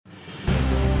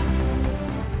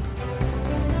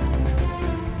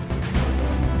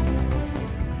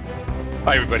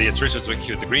Hi, everybody. It's Richard Zwick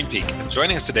here at the Green Peak. And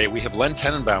joining us today, we have Len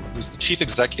Tannenbaum, who's the Chief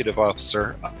Executive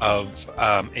Officer of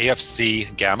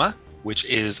AFC Gamma, which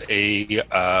is a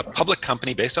public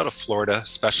company based out of Florida,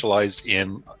 specialized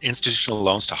in institutional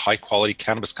loans to high-quality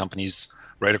cannabis companies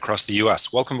right across the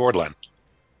U.S. Welcome aboard, Len.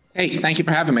 Hey, thank you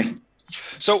for having me.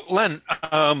 So, Len,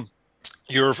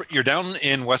 you're down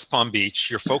in West Palm Beach.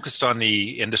 You're focused on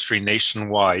the industry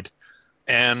nationwide,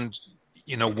 and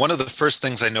you know, one of the first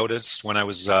things I noticed when I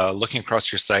was looking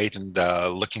across your site and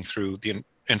looking through the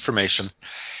information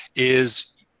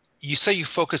is you say you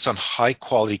focus on high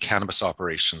quality cannabis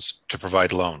operations to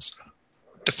provide loans.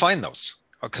 Define those,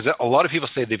 because a lot of people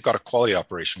say they've got a quality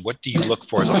operation. What do you look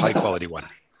for as a high quality one?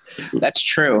 That's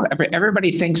true.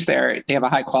 Everybody thinks they have a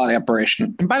high quality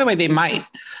operation. And by the way, they might.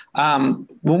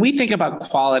 When we think about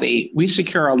quality, we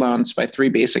secure our loans by three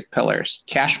basic pillars: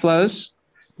 cash flows,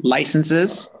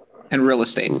 licenses, and real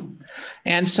estate.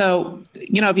 And so,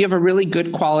 you know, if you have a really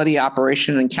good quality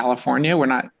operation in California, we're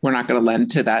not going to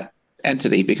lend to that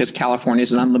entity because California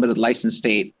is an unlimited license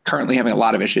state, currently having a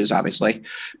lot of issues, obviously.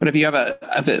 But if you have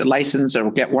a license or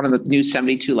get one of the new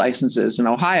 72 licenses in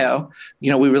Ohio,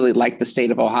 you know, we really like the state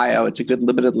of Ohio. It's a good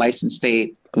limited license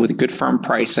state with good firm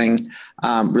pricing,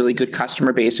 really good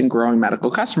customer base and growing medical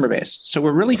customer base. So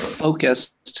we're really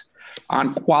focused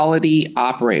on quality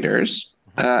operators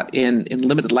in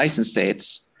limited license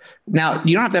states. Now,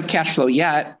 you don't have to have cash flow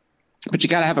yet, but you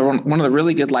got to have one of the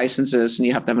really good licenses, and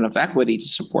you have to have enough equity to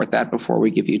support that before we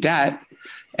give you debt.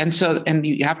 And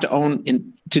you have to own,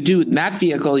 to do that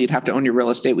vehicle, you'd have to own your real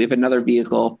estate. We have another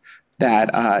vehicle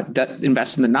that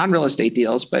invests in the non-real estate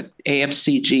deals, but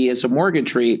AFCG is a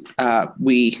mortgage REIT.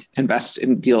 We invest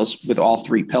in deals with all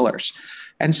three pillars.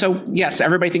 And so, yes,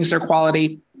 everybody thinks they're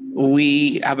quality.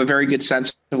 We have a very good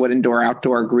sense of what indoor,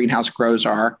 outdoor greenhouse grows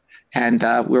are. And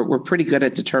we're pretty good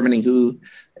at determining who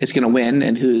is going to win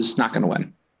and who's not going to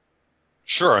win.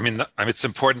 Sure. I mean, it's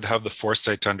important to have the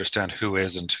foresight to understand who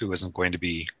is and who isn't going to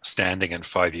be standing in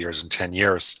 5 years and 10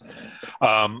 years.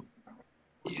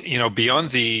 You know,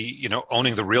 beyond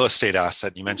owning the real estate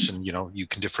asset, you mentioned, you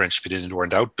can differentiate between indoor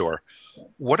and outdoor.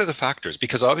 What are the factors?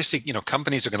 Because obviously,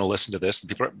 companies are going to listen to this.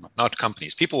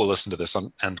 People will listen to this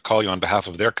and call you on behalf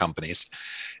of their companies.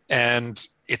 And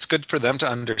it's good for them to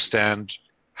understand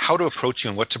how to approach you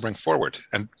and what to bring forward,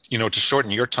 and to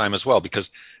shorten your time as well,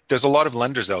 because there's a lot of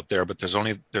lenders out there, but there's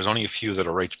only a few that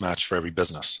are right match for every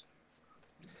business.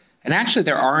 And actually,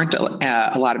 there aren't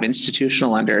a lot of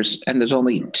institutional lenders, and there's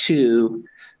only two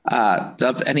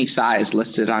of any size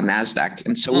listed on NASDAQ.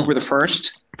 And so we were the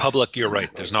first. Public, you're right.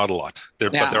 There's not a lot there,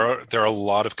 but there are a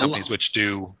lot of companies which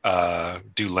do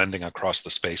lending across the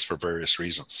space for various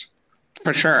reasons.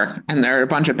 For sure. And there are a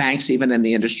bunch of banks even in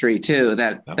the industry too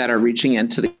that are reaching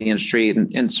into the industry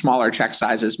in smaller check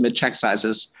sizes, mid check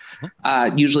sizes,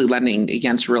 usually lending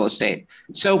against real estate.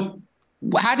 So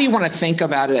how do you want to think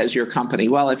about it as your company?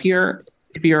 Well, if you're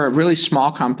a really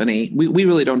small company, we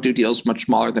really don't do deals much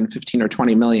smaller than 15 or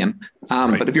 20 million.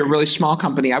 Right. But if you're a really small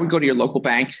company, I would go to your local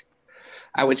bank.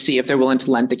 I would see if they're willing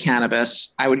to lend to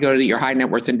cannabis. I would go to your high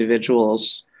net worth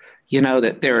individuals.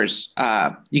 That there's,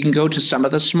 you can go to some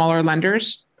of the smaller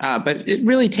lenders, but it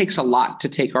really takes a lot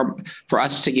for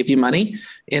us to give you money,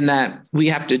 in that we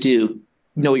have to do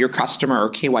know your customer or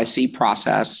KYC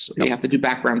process. Yep. We have to do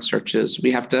background searches.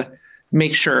 We have to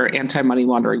make sure anti-money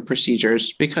laundering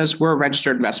procedures, because we're a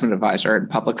registered investment advisor and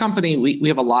public company. We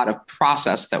have a lot of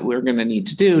process that we're going to need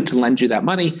to do to lend you that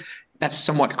money. That's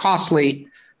somewhat costly.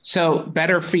 So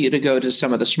better for you to go to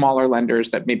some of the smaller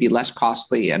lenders that may be less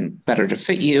costly and better to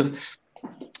fit you.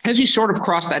 As you sort of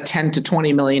cross that $10 to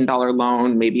 $20 million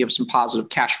loan, maybe you have some positive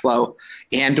cash flow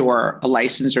and or a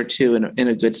license or two in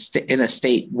a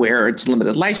state where it's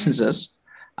limited licenses.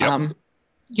 Yep.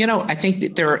 I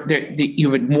think that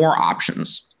you have more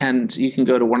options, and you can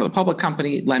go to one of the public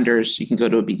company lenders. You can go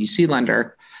to a BDC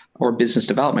lender or business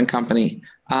development company.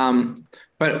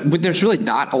 But there's really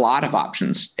not a lot of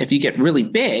options. If you get really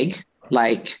big,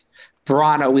 like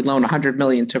Verano, we loan $100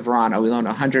 million to Verano. We loan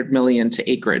 $100 million to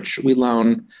Acreage. We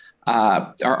loan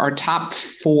our top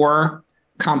four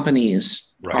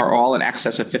companies are all in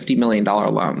excess of $50 million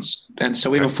loans. And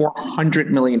so we have $400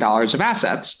 million of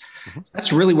assets. Mm-hmm.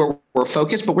 That's really where we're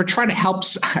focused, but we're trying to help.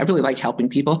 I really like helping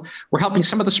people. We're helping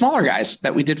some of the smaller guys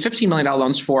that we did $15 million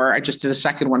loans for. I just did a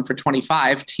second one for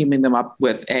 25, teaming them up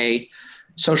with a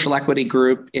social equity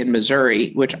group in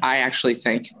Missouri, which I actually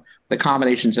think the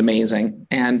combination is amazing,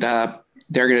 and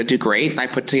they're going to do great. I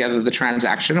put together the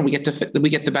transaction, and we get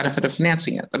the benefit of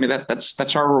financing it. I mean,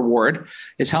 that's our reward,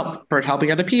 is helping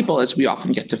other people, as we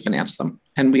often get to finance them,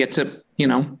 and we get to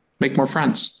make more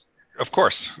friends. Of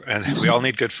course, and we all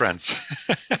need good friends.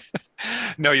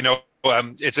 No,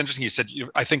 It's interesting. You said,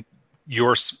 I think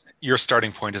your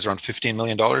starting point is around $15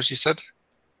 million, you said?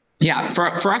 Yeah,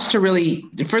 for us to really,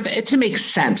 it to make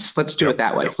sense, let's do it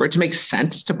that way. For it to make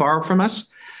sense to borrow from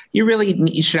us,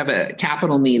 you should have a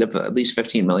capital need of at least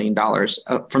 $15 million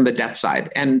from the debt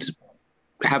side, and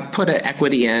have put an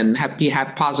equity in,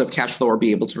 have positive cash flow, or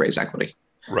be able to raise equity.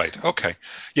 Right. Okay.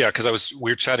 Yeah, because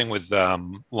we were chatting with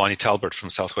Lonnie Talbert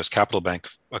from Southwest Capital Bank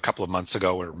a couple of months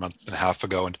ago, or a month and a half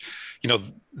ago, and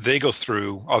they go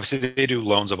through. Obviously, they do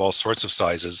loans of all sorts of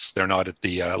sizes. They're not at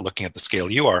the looking at the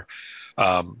scale you are.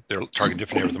 They're targeting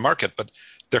different areas of the market, but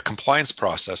their compliance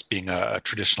process, being a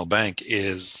traditional bank,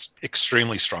 is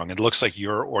extremely strong. It looks like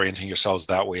you're orienting yourselves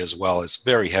that way as well. It's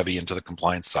very heavy into the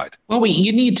compliance side. Well,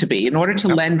 you need to be. In order to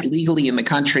lend legally in the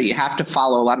country, you have to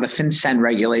follow a lot of the FinCEN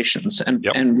regulations, and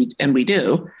we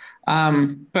do.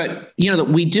 But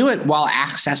we do it while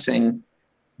accessing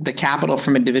the capital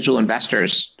from individual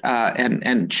investors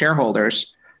and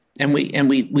shareholders. And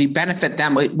we benefit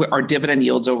them. Our dividend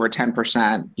yields over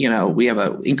 10%. We have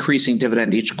an increasing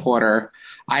dividend each quarter.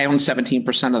 I own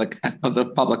 17% of the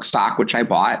public stock, which I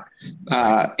bought,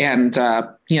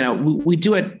 we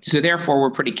do it. So therefore, we're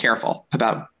pretty careful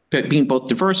about being both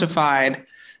diversified,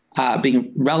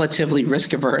 being relatively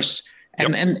risk averse,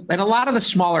 and a lot of the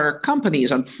smaller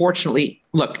companies, unfortunately,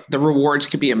 look, the rewards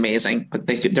could be amazing, but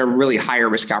they're really higher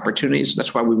risk opportunities.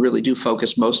 That's why we really do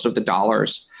focus most of the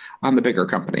dollars on the bigger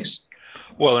companies.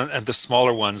 Well, and the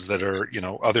smaller ones that are,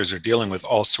 others are dealing with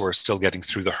also are still getting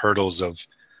through the hurdles of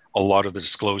a lot of the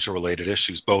disclosure related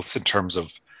issues, both in terms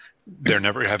of they're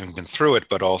never having been through it,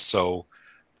 but also,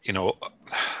 they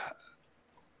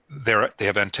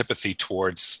have antipathy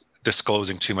towards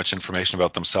disclosing too much information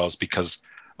about themselves because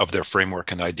of their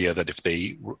framework and idea that if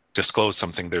they disclose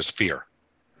something, there's fear,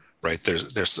 right?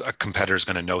 There's a competitor's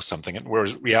going to know something. And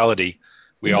whereas reality,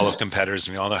 we all have competitors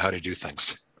and we all know how to do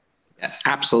things.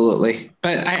 Absolutely.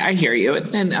 But I hear you.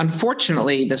 And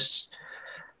unfortunately,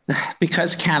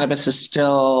 because cannabis is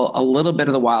still a little bit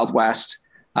of the Wild West,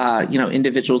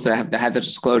 individuals that have had the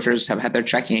disclosures have had their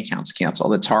checking accounts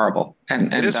canceled. It's horrible.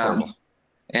 And it is horrible.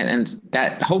 And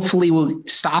that hopefully will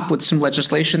stop with some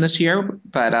legislation this year.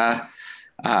 But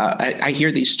I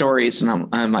hear these stories and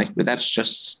I'm like, that's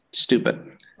just stupid.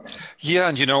 Yeah.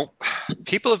 And,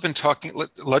 people have been talking,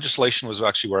 legislation was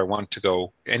actually where I want to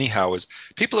go anyhow, is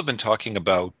people have been talking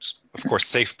about, of course,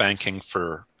 safe banking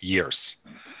for years,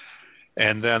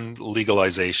 and then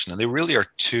legalization. And they really are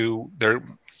they're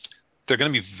going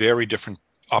to be very different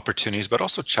opportunities, but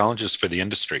also challenges for the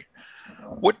industry.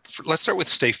 Let's start with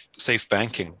safe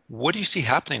banking. What do you see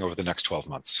happening over the next 12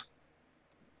 months?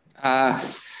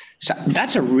 So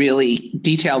that's a really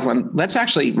detailed one. Let's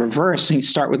actually reverse and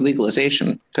start with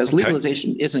legalization, because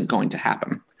legalization isn't going to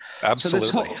happen.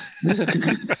 Absolutely.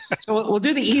 So we'll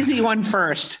do the easy one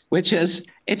first, which is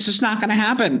it's just not going to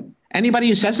happen. Anybody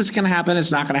who says it's going to happen,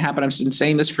 it's not going to happen. I've been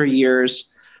saying this for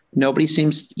years. Nobody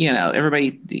seems,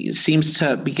 everybody seems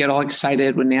to get all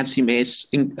excited when Nancy Mace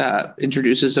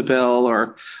introduces a bill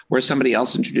or where somebody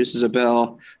else introduces a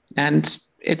bill. And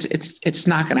it's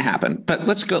not going to happen. But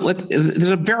let's go. There's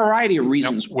a variety of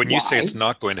reasons. Now, when you say it's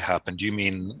not going to happen, do you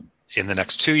mean in the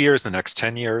next 2 years, the next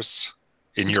 10 years,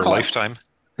 in your lifetime?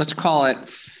 Let's call it.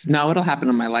 No, it'll happen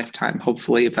in my lifetime.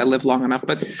 Hopefully, if I live long enough.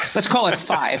 But let's call it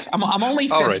 5. I'm only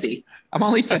 50. Right. I'm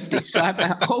only 50, so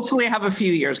hopefully I have a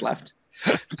few years left.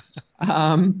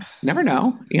 Never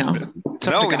know.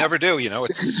 No, we never do. We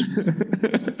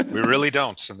really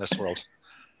don't in this world.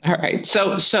 All right.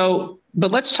 So,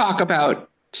 but let's talk about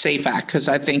SAFE Act, because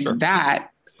I think that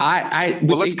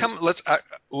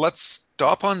let's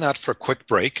stop on that for a quick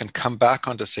break and come back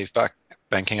onto Safe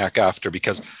Banking Act after,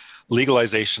 because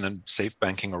legalization and safe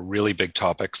banking are really big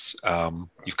topics.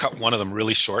 You've cut one of them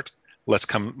really short. Let's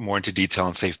come more into detail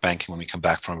on safe banking when we come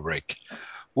back from a break.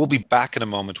 We'll be back in a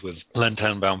moment with Len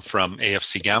Tannenbaum from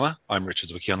AFC Gamma. I'm Richard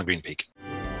Zwicky on the Green Peak.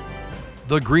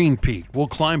 The Green Peak will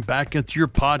climb back into your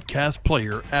podcast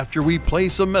player after we play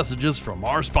some messages from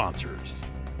our sponsors.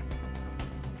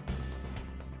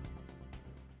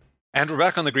 And we're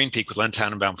back on the Green Peak with Len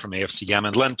Tannenbaum from AFC Gamma.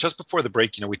 And Len, just before the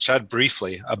break, we chatted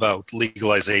briefly about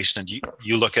legalization, and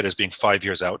you look at it as being 5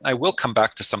 years out. And I will come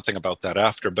back to something about that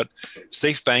after. But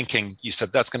safe banking, you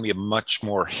said that's going to be a much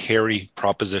more hairy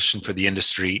proposition for the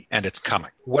industry, and it's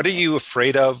coming. What are you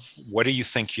afraid of? What do you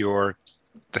think the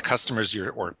customers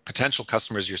or potential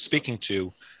customers you're speaking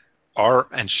to are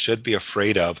and should be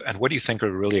afraid of? And what do you think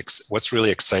are what's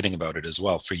really exciting about it as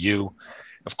well? For you,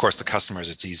 of course, the customers,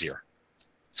 it's easier.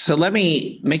 So let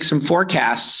me make some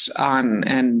forecasts on,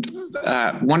 and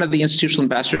one of the institutional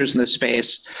investors in this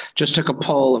space just took a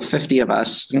poll of 50 of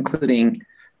us, including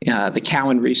the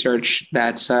Cowan research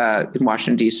that's in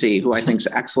Washington, D.C., who I think is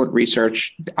excellent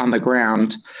research on the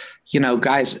ground.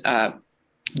 Guys,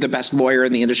 the best lawyer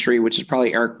in the industry, which is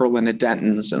probably Eric Berlin at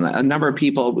Denton's, and a number of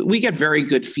people. We get very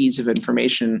good feeds of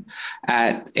information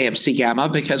at AFC Gamma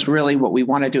because really what we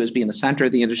want to do is be in the center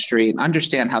of the industry and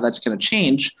understand how that's going to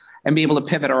change and be able to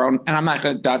pivot our own. And I'm not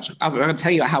going to dodge. I'm going to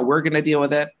tell you how we're going to deal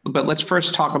with it, but let's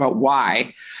first talk about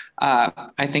why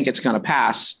I think it's going to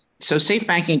pass. So safe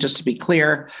banking, just to be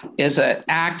clear, is an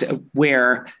act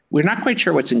where we're not quite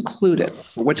sure what's included.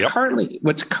 What's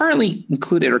currently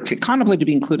included or contemplated to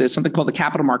be included is something called the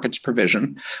capital markets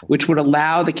provision, which would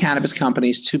allow the cannabis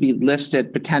companies to be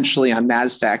listed potentially on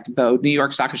NASDAQ, though New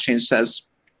York Stock Exchange says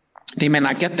they may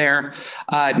not get there.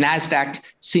 NASDAQ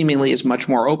seemingly is much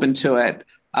more open to it.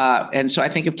 And so I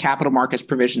think if capital markets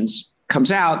provisions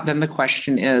comes out, then the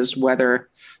question is whether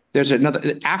there's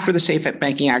another, after the Safe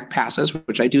Banking Act passes,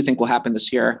 which I do think will happen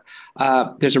this year,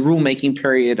 there's a rulemaking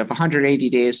period of 180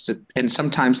 days, and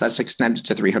sometimes that's extended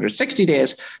to 360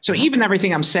 days. So even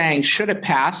everything I'm saying, should it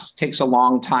pass, takes a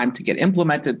long time to get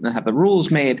implemented and have the rules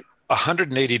made.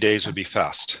 180 days would be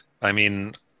fast. I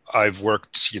mean, I've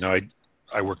worked,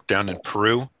 I worked down in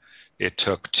Peru. It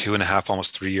took 2.5,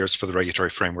 almost 3 years for the regulatory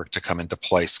framework to come into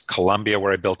place. Colombia,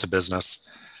 where I built a business,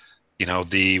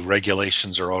 the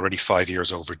regulations are already 5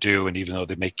 years overdue. And even though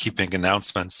they keep making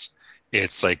announcements,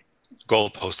 it's like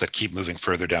goalposts that keep moving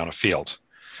further down a field.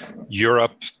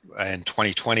 Europe in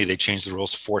 2020, they changed the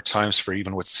rules 4 times for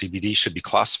even what CBD should be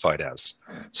classified as.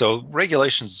 So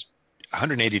regulations,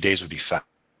 180 days would be fast.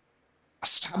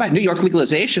 How about New York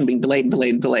legalization being delayed and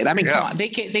delayed and delayed? I mean, come on, they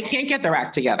can't get their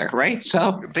act together, right?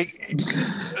 So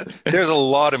there's a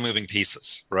lot of moving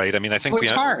pieces, right? I mean, I think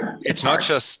it's hard. It's not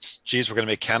just, geez, we're going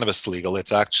to make cannabis legal.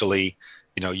 It's actually,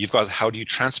 you've got, how do you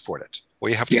transport it?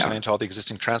 Well, you have to tie into all the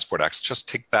existing transport acts. Just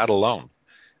take that alone.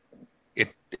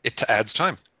 It adds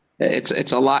time.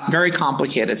 It's a lot, very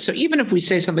complicated. So even if we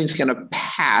say something's going to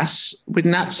pass, we're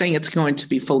not saying it's going to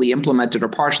be fully implemented or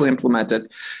partially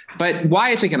implemented. But why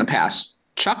is it going to pass?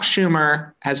 Chuck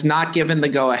Schumer has not given the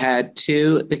go-ahead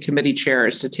to the committee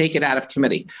chairs to take it out of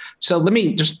committee. So let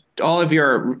me just, all of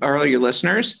your earlier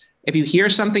listeners, if you hear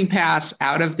something pass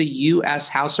out of the U.S.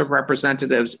 House of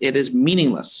Representatives, it is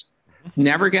meaningless.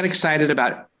 Never get excited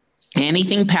about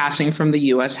anything passing from the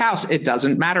U.S. House. It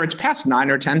doesn't matter. It's passed 9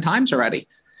 or 10 times already.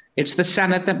 It's the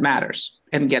Senate that matters,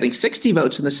 and getting 60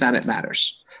 votes in the Senate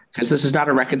matters because this is not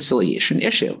a reconciliation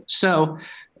issue. So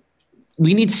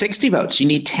we need 60 votes. You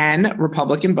need 10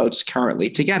 Republican votes currently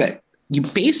to get it. You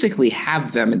basically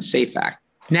have them in SAFE Act.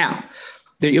 Now,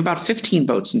 there are about 15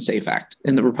 votes in SAFE Act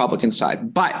in the Republican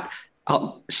side, but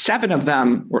 7 of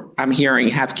them, I'm hearing,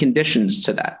 have conditions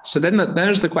to that. So then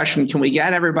there's the question, can we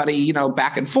get everybody,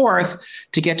 back and forth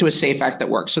to get to a SAFE Act that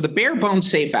works? So the bare bones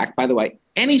SAFE Act, by the way,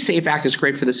 any SAFE Act is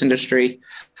great for this industry.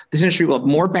 This industry will have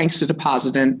more banks to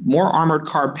deposit in, more armored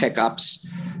car pickups.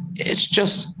 It's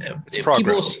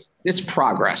progress. It's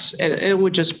progress. It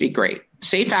would just be great.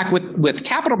 SAFE Act with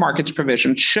capital markets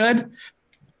provision, should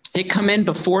it come in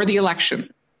before the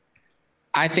election,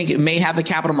 I think it may have the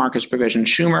capital markets provision.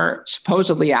 Schumer,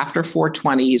 supposedly after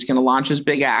 420, he's going to launch his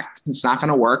big act. It's not going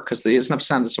to work because there isn't enough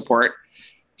Senate support.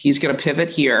 He's going to pivot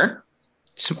here.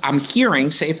 So I'm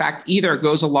hearing SAFE Act either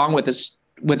goes along with this,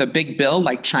 with a big bill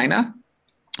like China,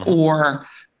 or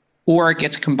it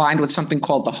gets combined with something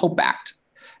called the HOPE Act.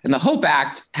 And the HOPE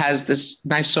Act has this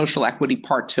nice social equity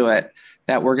part to it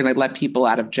that we're going to let people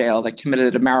out of jail that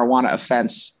committed a marijuana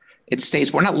offense. It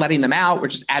states we're not letting them out. We're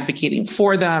just advocating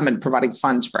for them and providing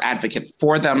funds for advocate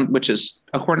for them, which is,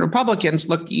 according to Republicans,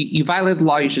 look, you violated the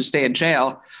law, you should stay in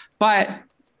jail. But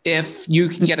if you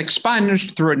can get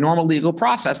expunged through a normal legal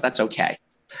process, that's okay.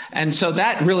 And so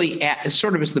that really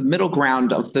sort of is the middle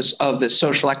ground of this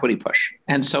social equity push.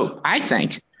 And so I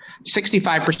think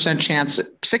 65% chance,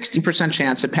 60%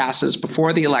 chance it passes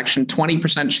before the election,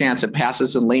 20% chance it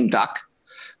passes in lame duck.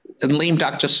 And lame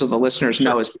duck, just so the listeners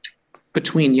know, is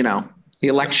between, the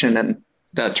election and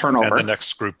the turnover. And the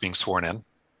next group being sworn in.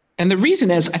 And the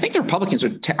reason is, I think the Republicans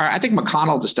I think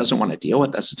McConnell just doesn't want to deal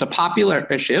with this. It's a popular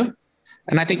issue.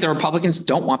 And I think the Republicans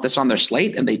don't want this on their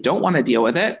slate and they don't want to deal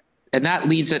with it. And that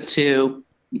leads it to,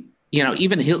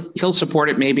 even he'll support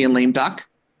it maybe in lame duck.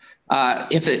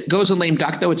 If it goes in lame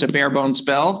duck, though, it's a bare bones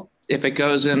bill. If it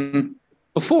goes in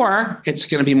before, it's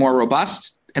going to be more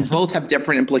robust. And both have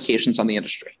different implications on the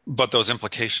industry. But those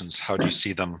implications, how do you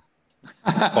see them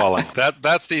falling?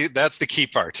 That's the key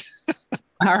part.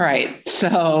 All right.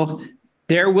 So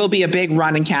there will be a big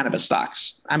run in cannabis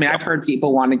stocks. I mean, I've heard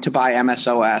people wanting to buy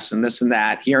MSOS and this and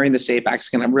that, hearing the SAFE Act is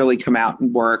going to really come out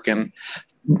and work and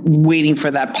waiting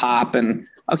for that pop. And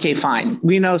okay, fine.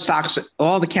 We know stocks,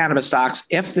 all the cannabis stocks,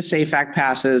 if the SAFE Act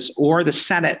passes or the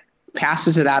Senate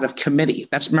passes it out of committee,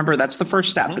 that's the first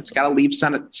step. It's got to leave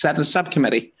Senate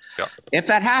subcommittee. Yeah. If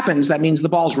that happens, that means the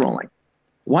ball's rolling.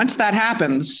 Once that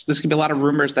happens, there's going to be a lot of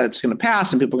rumors that it's going to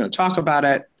pass and people are going to talk about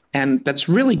it. And that's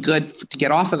really good to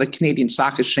get off of the Canadian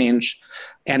Stock Exchange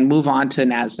and move on to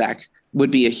NASDAQ.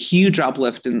 Would be a huge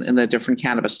uplift in the different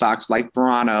cannabis stocks like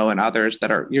Verano and others that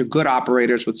are good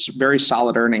operators with very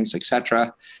solid earnings, et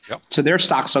cetera. Yep. So their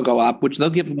stocks will go up, which they'll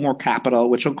give more capital,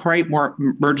 which will create more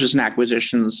mergers and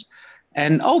acquisitions,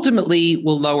 and ultimately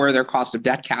will lower their cost of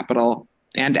debt capital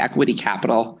and equity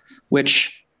capital,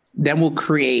 which then will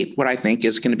create what I think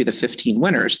is going to be the 15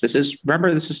 winners. This is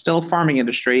still a farming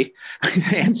industry.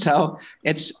 And so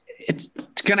it's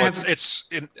going to have...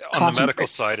 On the medical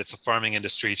side, it's a farming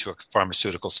industry to a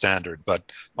pharmaceutical standard,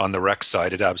 but on the rec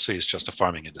side, it absolutely is just a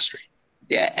farming industry.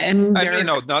 Yeah, and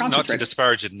not to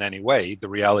disparage it in any way. The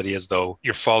reality is, though,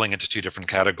 you're falling into two different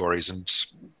categories, and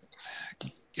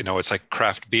it's like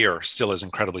craft beer still is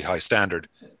incredibly high standard,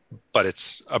 but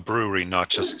it's a brewery, not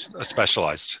just a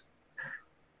specialized.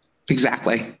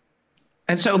 Exactly.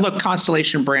 And so, look,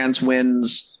 Constellation Brands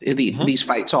wins these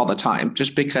fights all the time,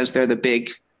 just because they're the big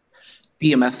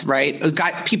behemoth, right?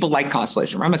 People like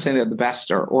Constellation. I'm not saying they're the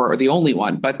best or the only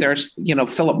one, but there's,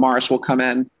 Philip Morris will come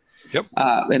in. Yep.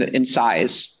 In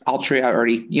size. Altria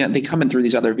already, they come in through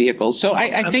these other vehicles. So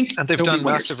I think, and they've done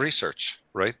massive research,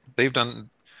 right? They've done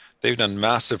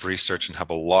massive research and have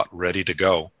a lot ready to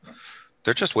go.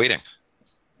 They're just waiting.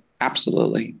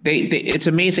 Absolutely. It's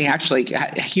amazing, actually,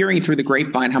 hearing through the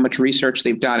grapevine how much research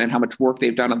they've done and how much work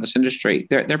they've done on this industry.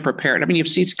 They're prepared. I mean, you've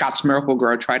seen Scott's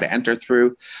Miracle-Gro try to enter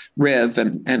through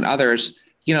RIV and others.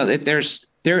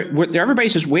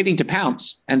 Everybody's just waiting to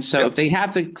pounce. And so if they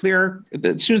have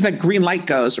as soon as that green light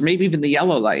goes, or maybe even the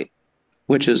yellow light,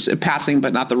 which is passing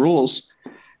but not the rules,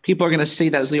 people are going to see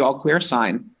that as the all clear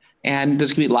sign. And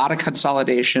there's going to be a lot of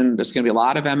consolidation. There's going to be a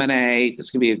lot of M&A.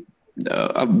 There's going to be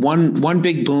one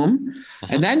big boom.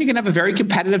 And then you're going to have a very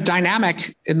competitive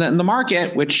dynamic in the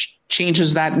market, which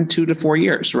changes that in 2 to 4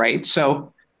 years, right?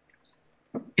 So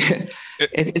it's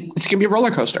going to be a roller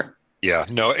coaster. Yeah,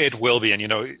 no, it will be.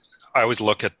 And, I always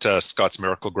look at Scott's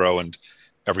Miracle-Gro and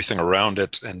everything around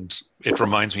it, and it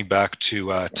reminds me back to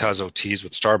Tazo teas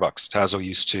with Starbucks. Tazo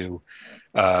used to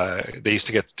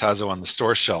get Tazo on the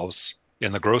store shelves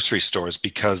in the grocery stores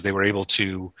because they were able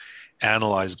to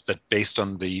analyze that based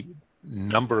on the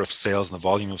number of sales and the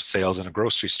volume of sales in a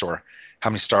grocery store, how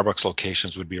many Starbucks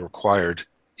locations would be required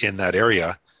in that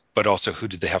area, but also who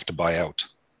did they have to buy out.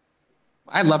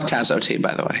 I love Tazo tea,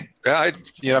 by the way. Yeah,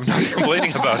 I'm not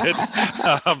complaining about it.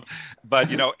 But,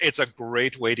 it's a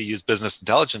great way to use business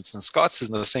intelligence. And Scott's is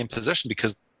in the same position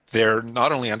because they're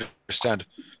not only understand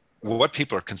what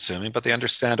people are consuming, but they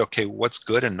understand, okay, what's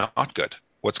good and not good,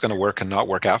 what's going to work and not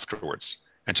work afterwards.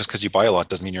 And just because you buy a lot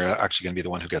doesn't mean you're actually going to be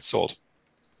the one who gets sold.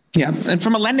 Yeah. And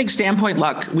from a lending standpoint,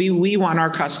 look, we want our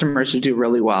customers to do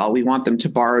really well. We want them to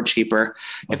borrow cheaper.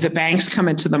 If the banks come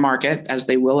into the market, as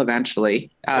they will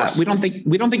eventually, we don't think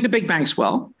the big banks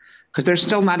will, because they're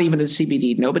still not even in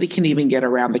CBD. Nobody can even get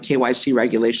around the KYC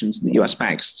regulations in the US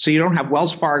banks. So you don't have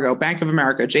Wells Fargo, Bank of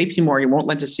America, JP Morgan won't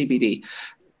lend to CBD.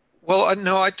 Well,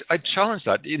 no, I challenge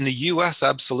that in the U.S.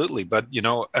 Absolutely, but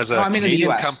as a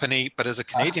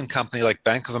Canadian company, like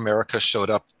Bank of America showed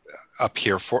up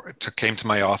here came to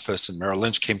my office, and Merrill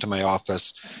Lynch came to my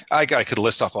office. I could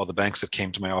list off all the banks that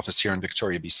came to my office here in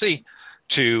Victoria, BC,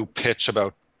 to pitch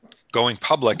about going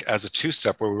public as a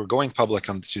two-step, where we were going public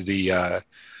into the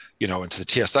into the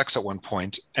TSX at one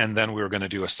point, and then we were going to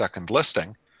do a second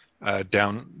listing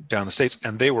down the States,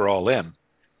 and they were all in.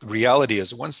 The reality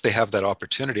is, once they have that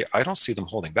opportunity, I don't see them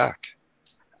holding back.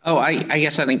 Oh, I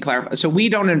guess I didn't clarify. So we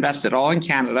don't invest at all in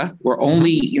Canada. We're only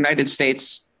United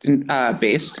States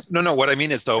based. No. What I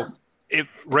mean is, though,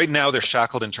 right now they're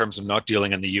shackled in terms of not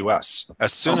dealing in the U.S.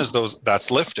 As soon as that's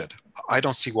lifted, I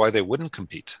don't see why they wouldn't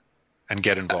compete and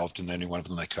get involved in any one of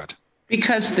them they could.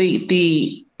 Because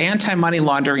the anti-money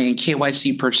laundering and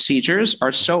KYC procedures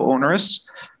are so onerous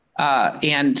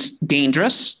and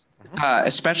dangerous.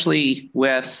 Especially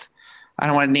with, I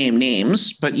don't want to name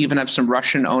names, but even have some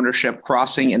Russian ownership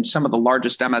crossing in some of the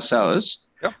largest MSOs,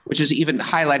 which is even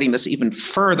highlighting this even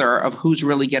further of who's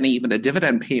really getting even a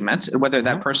dividend payment and whether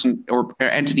that person or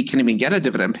entity can even get a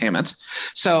dividend payment.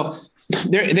 So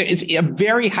it's a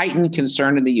very heightened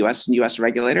concern in the U.S. and U.S.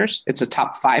 regulators. It's a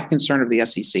top 5 concern of the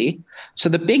SEC. So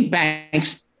the big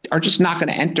banks are just not going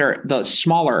to enter the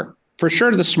smaller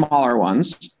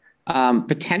ones.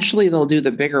 Potentially they'll do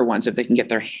the bigger ones if they can get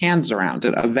their hands around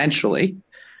it eventually.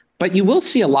 But you will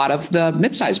see a lot of the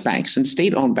mid-sized banks and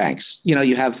state-owned banks.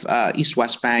 You have East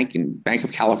West Bank and Bank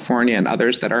of California and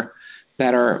others that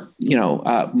are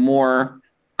more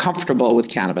comfortable with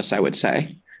cannabis, I would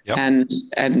say. Yep.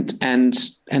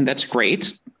 And that's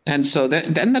great. And so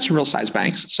then that's real size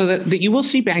banks. So that you will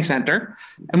see banks enter.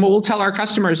 And what we'll tell our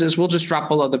customers is we'll just drop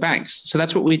below the banks. So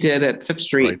that's what we did at Fifth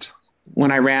Street. Right.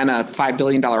 When I ran a $5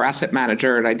 billion asset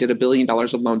manager and I did $1 billion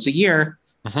of loans a year.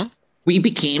 Mm-hmm. We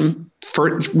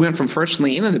went from first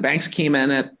lien, and the banks came in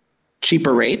at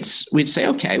cheaper rates. We'd say,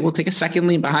 okay, we'll take a second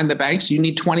lien behind the banks. You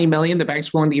need 20 million. The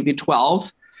bank's willing to give you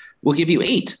 12. We'll give you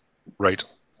 8. Right.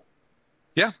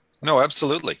 Yeah, no,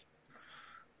 absolutely.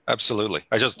 Absolutely.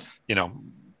 I just,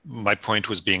 my point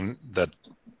was being that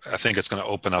I think it's going to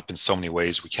open up in so many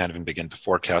ways we can't even begin to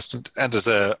forecast. And as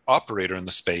an operator in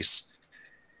the space,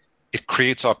 it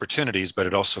creates opportunities, but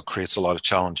it also creates a lot of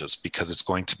challenges because it's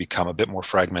going to become a bit more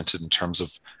fragmented in terms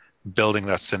of building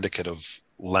that syndicate of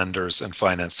lenders and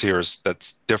financiers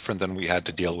that's different than we had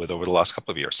to deal with over the last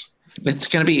couple of years. It's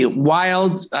going to be a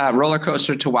wild roller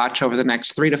coaster to watch over the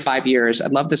next 3 to 5 years. I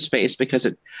love this space because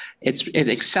it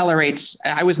accelerates.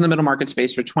 I was in the middle market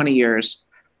space for 20 years,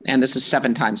 and this is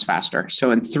 7 times faster.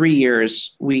 So in 3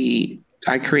 years,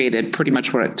 I created pretty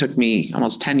much what it took me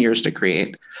almost 10 years to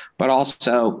create. But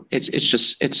also, it's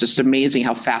just amazing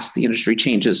how fast the industry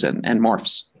changes and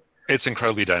morphs. It's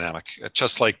incredibly dynamic,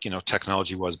 just like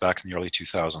technology was back in the early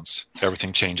 2000s.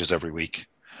 Everything changes every week.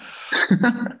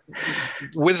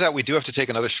 With that, we do have to take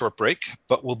another short break,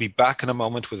 but we'll be back in a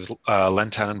moment with Len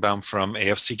Tannenbaum from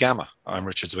AFC Gamma. I'm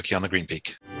Richard Zwicky on the Green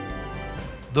Peak.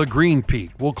 The Green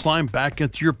Peak will climb back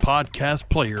into your podcast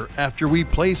player after we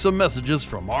play some messages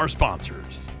from our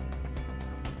sponsors.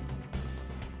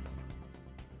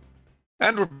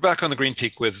 And we're back on the Green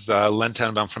Peak with Len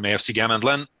Tannenbaum from AFC Gamma. And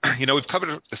Len, we've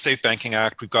covered the Safe Banking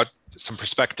Act. We've got some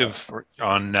perspective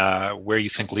on where you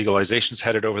think legalization is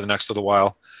headed over the next little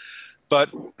while.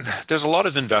 But there's a lot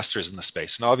of investors in the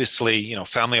space. And obviously,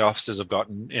 family offices have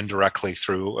gotten in directly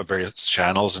through various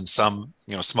channels, and some,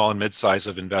 small and mid-size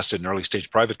have invested in early stage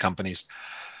private companies.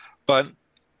 But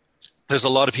there's a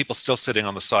lot of people still sitting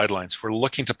on the sidelines who are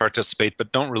looking to participate,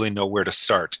 but don't really know where to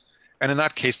start. And in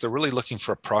that case, they're really looking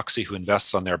for a proxy who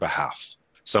invests on their behalf,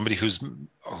 somebody who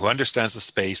understands the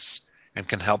space and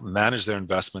can help manage their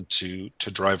investment to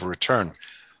drive a return.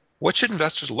 What should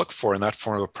investors look for in that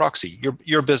form of a proxy?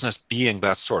 Your business being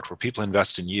that sort, where people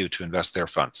invest in you to invest their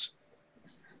funds.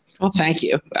 Well, thank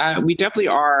you. We definitely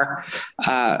are.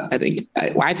 I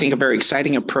think a very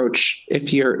exciting approach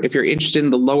if you're interested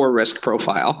in the lower risk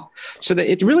profile. So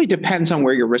that it really depends on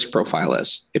where your risk profile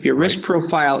is. If your risk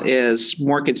profile is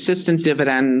more consistent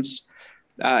dividends.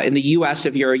 In the U.S.,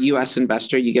 if you're a U.S.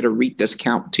 investor, you get a REIT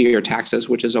discount to your taxes,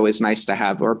 which is always nice to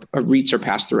have, or REITs are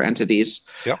pass-through entities.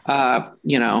 Yep.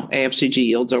 AFCG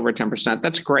yields over 10%.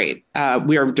 That's great.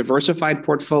 We are a diversified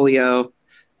portfolio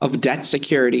of debt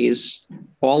securities.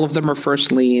 All of them are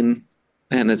first lien,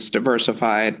 and it's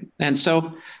diversified. And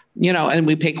so, and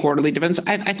we pay quarterly dividends.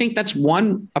 I think that's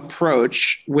one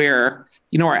approach where,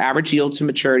 our average yield to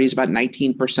maturity is about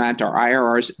 19%. Our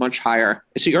IRR is much higher.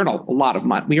 So you earn a lot of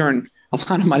money. We earn a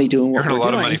lot of money doing what we're doing. You earn a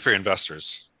lot of money for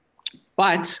investors.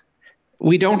 But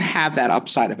we don't have that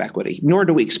upside of equity, nor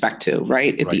do we expect to,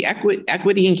 right? If the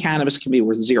equity in cannabis can be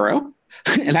worth 0,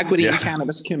 and equity in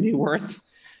cannabis can be worth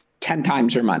 10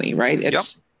 times your money, right?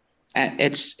 It's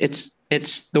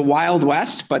the Wild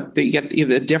West, but you get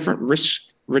a different risk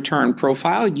return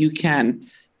profile. You can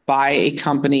buy a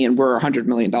company, and we're a $100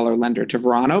 million lender to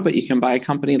Verano, but you can buy a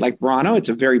company like Verano. It's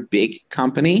a very big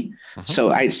company.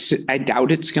 So I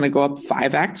doubt it's going to go up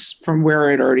 5x from where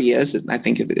it already is. And I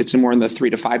think it's more in the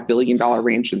 $3 to $5 billion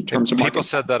range in terms of market. People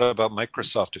said that about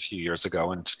Microsoft a few years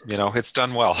ago, and it's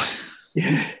done well.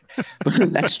 Yeah,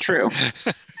 that's true.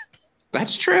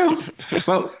 That's true.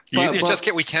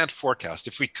 We can't forecast.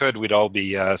 If we could, we'd all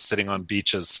be sitting on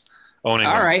beaches owning.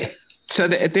 All right. So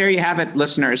there you have it,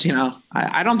 listeners.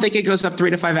 I don't think it goes up 3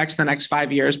 to 5x the next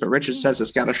 5 years, but Richard says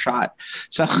it's got a shot.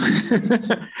 So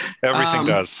everything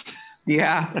does.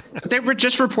 Yeah, but they were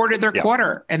just reported their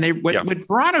quarter, and what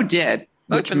Verano did.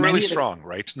 They've been really strong,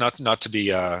 right? Not to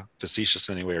be facetious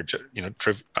anyway, or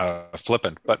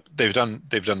flippant, but they've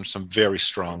done some very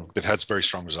strong. They've had some very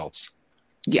strong results.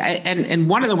 Yeah, and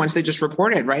one of the ones they just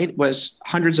reported, right, was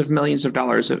hundreds of millions of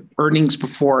dollars of earnings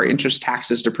before interest,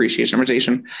 taxes, depreciation,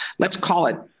 amortization. Let's call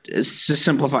it, to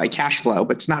simplify, cash flow,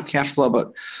 but it's not cash flow,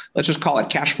 but let's just call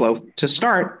it cash flow to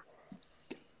start.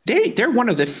 They're one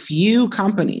of the few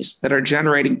companies that are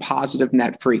generating positive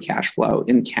net free cash flow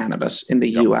in cannabis in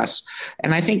the U.S.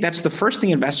 And I think that's the first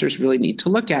thing investors really need to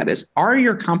look at is, are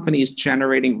your companies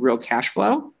generating real cash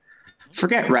flow?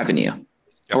 forget revenue.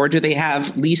 Yep. Or do they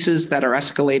have leases that are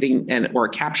escalating or a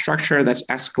cap structure that's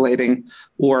escalating,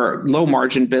 or low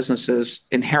margin businesses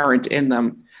inherent in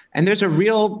them? And there's a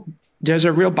real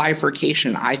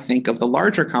bifurcation, I think, of the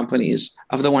larger companies,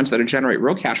 of the ones that generate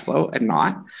real cash flow and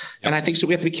not. Yep. And I think so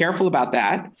we have to be careful about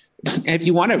that. And if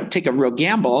you want to take a real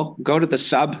gamble, go to the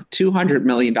sub $200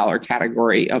 million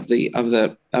category of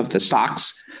the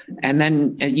stocks. And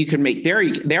then you can make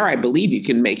there, I believe you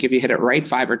can make, if you hit it right,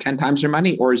 5 or 10 times your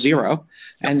money, or zero.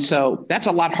 And so that's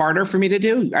a lot harder for me to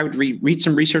do. I would read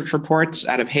some research reports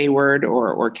out of Hayward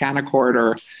or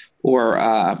Canaccord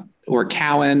or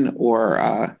Cowen or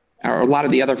a lot of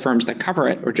the other firms that cover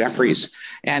it, or Jefferies,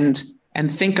 and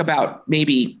think about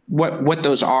maybe what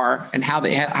those are and how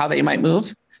they might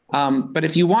move. But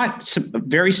if you want some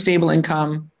very stable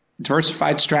income,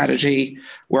 diversified strategy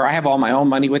where I have all my own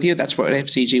money with you, that's what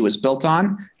FCG was built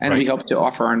on. And we hope to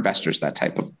offer our investors that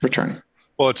type of return.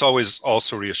 Well, it's always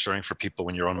also reassuring for people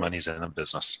when your own money's in a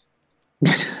business.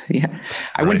 Yeah,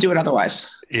 I wouldn't do it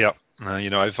otherwise. Yeah.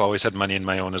 I've always had money in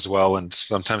my own as well. And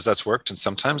sometimes that's worked and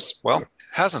sometimes, well,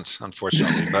 hasn't,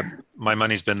 unfortunately, but my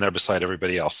money's been there beside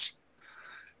everybody else.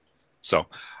 So,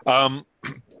 and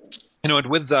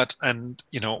with that, and,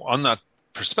 on that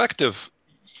perspective,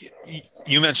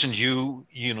 you mentioned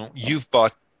you've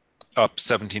bought up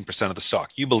 17% of the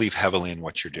stock. You believe heavily in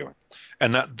what you're doing,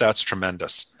 and that's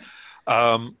tremendous.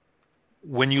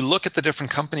 When you look at the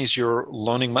different companies you're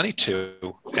loaning money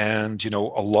to, and a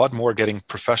lot more getting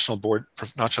professional board,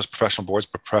 not just professional boards,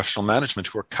 but professional management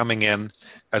who are coming in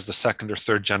as the second or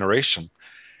third generation,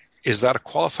 is that a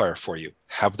qualifier for you?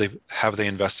 Have they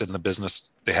invested in the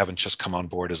business? They haven't just come on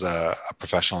board as a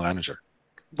professional manager.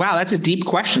 Wow, that's a deep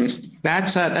question.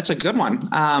 That's a good one.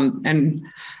 And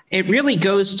it really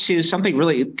goes to something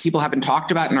really people haven't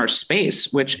talked about in our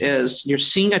space, which is you're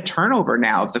seeing a turnover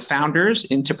now of the founders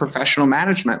into professional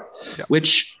management,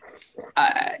 which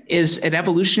is an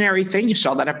evolutionary thing. You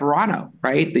saw that at Verano,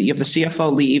 right? You have the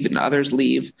CFO leave and others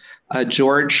leave.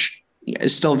 George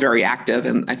is still very active,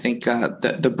 and I think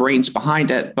the brains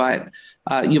behind it, but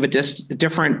you have a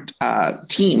different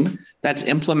team that's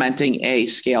implementing a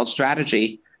scaled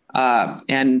strategy.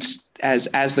 And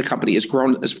as the company has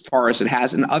grown as far as it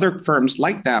has, and other firms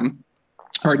like them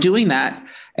are doing that,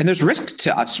 and there's risk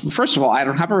to us. First of all, I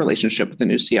don't have a relationship with the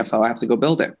new CFO. I have to go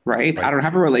build it, right? I don't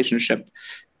have a relationship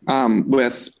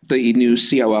with the new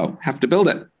COO. Have to build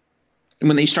it. And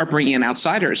when they start bringing in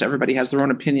outsiders, everybody has their own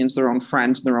opinions, their own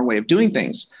friends, their own way of doing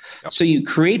things. Yep. So you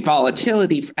create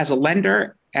volatility as a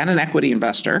lender and an equity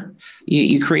investor.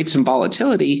 You create some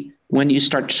volatility when you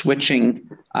start switching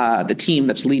the team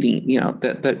that's leading,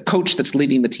 the coach that's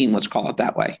leading the team, let's call it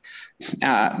that way,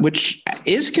 which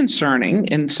is concerning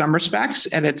in some respects.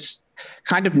 And it's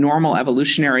kind of normal,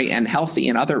 evolutionary, and healthy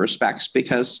in other respects,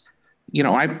 because,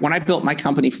 when I built my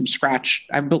company from scratch,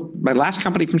 I built my last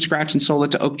company from scratch and sold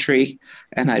it to Oaktree.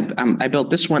 And I built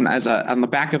this one on the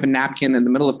back of a napkin in the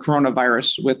middle of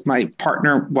coronavirus with my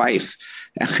partner, wife,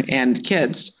 and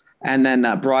kids, and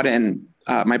then brought in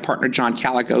my partner, John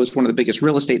Calico, who's one of the biggest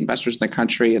real estate investors in the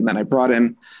country. And then I brought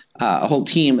in a whole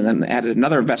team and then added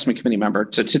another investment committee member.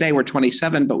 So today we're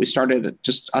 27, but we started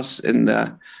just us in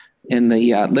the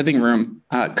living room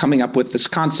coming up with this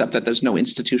concept that there's no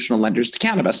institutional lenders to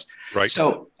cannabis. Right.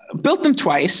 So built them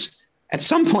twice. At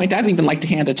some point, I'd even like to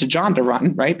hand it to John to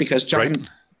run, right? Because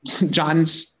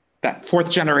John's that fourth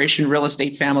generation real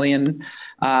estate family and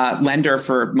lender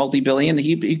for multi-billion.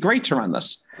 He'd be great to run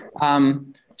this.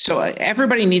 So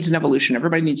everybody needs an evolution.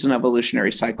 Everybody needs an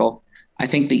evolutionary cycle. I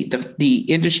think the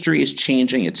industry is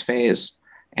changing its phase,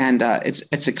 and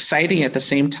it's exciting at the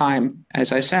same time.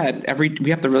 As I said, we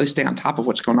have to really stay on top of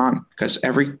what's going on, because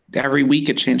every week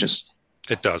it changes.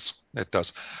 It does.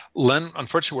 Len,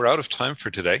 unfortunately, we're out of time for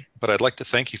today, but I'd like to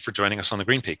thank you for joining us on the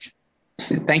Green Peak.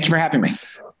 Thank you for having me.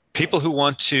 People who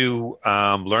want to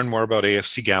learn more about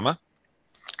AFC Gamma,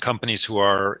 companies who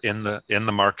are in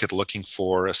the market looking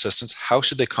for assistance, how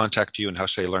should they contact you and how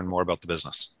should they learn more about the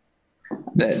business?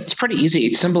 It's pretty easy.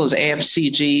 It's simple as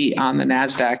AFCG on the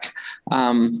NASDAQ.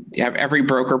 Every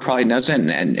broker probably knows it,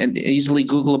 and easily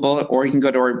Googleable, or you can go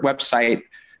to our website,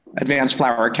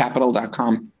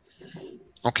 advancedflowercapital.com.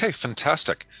 Okay,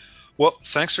 fantastic. Well,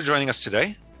 thanks for joining us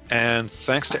today. And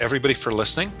thanks to everybody for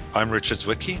listening. I'm Richard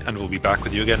Zwicky, and we'll be back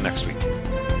with you again next week.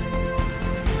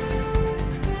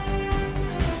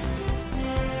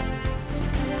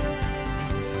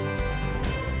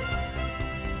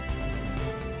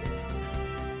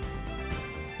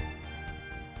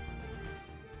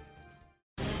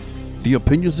 The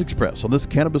opinions expressed on this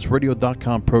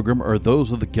CannabisRadio.com program are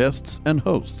those of the guests and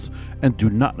hosts and do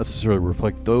not necessarily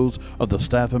reflect those of the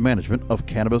staff and management of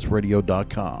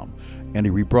CannabisRadio.com.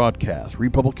 Any rebroadcast,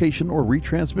 republication, or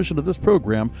retransmission of this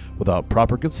program without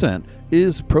proper consent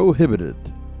is prohibited.